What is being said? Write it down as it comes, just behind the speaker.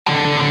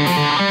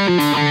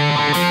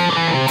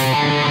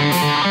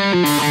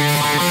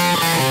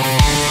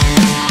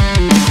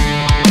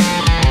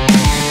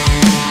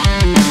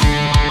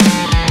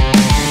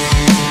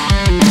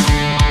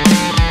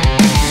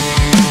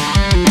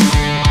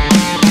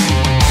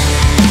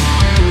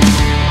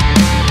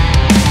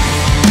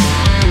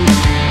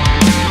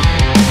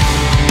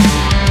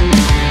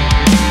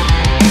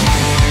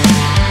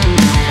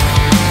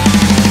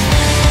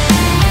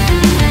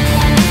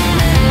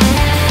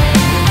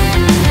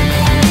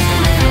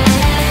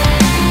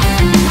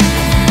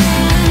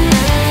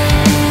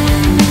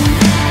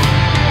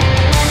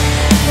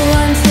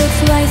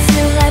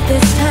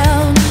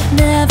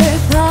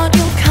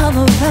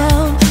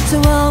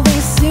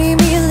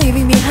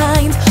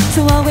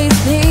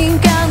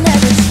think I'll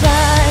never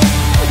try.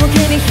 Well,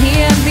 can you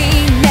hear me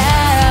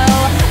now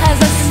as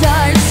I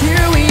start to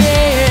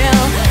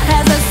yell,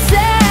 as I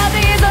say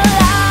these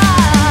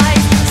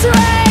lies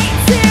straight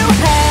to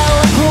hell?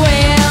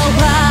 We'll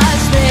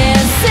watch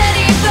this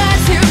city burn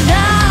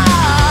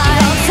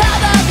tonight. On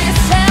top of this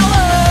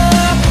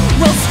tower,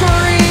 we'll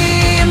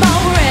scream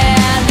our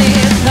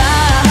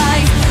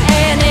advice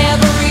and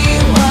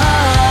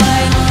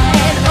everyone.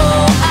 And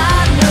oh,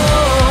 I know,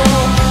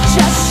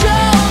 just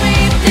show me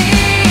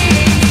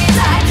things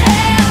I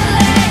can't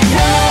let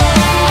go.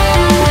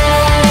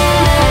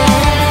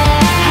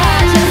 I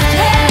just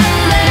can't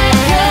let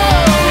go.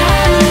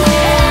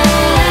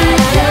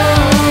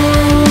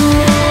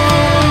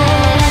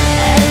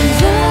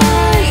 And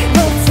I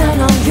broke down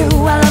on you.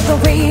 I love the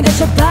way that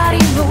your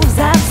body moves.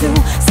 I do.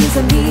 Seems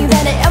to me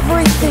that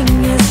everything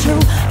is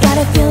true. Got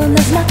a feeling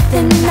there's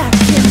nothing I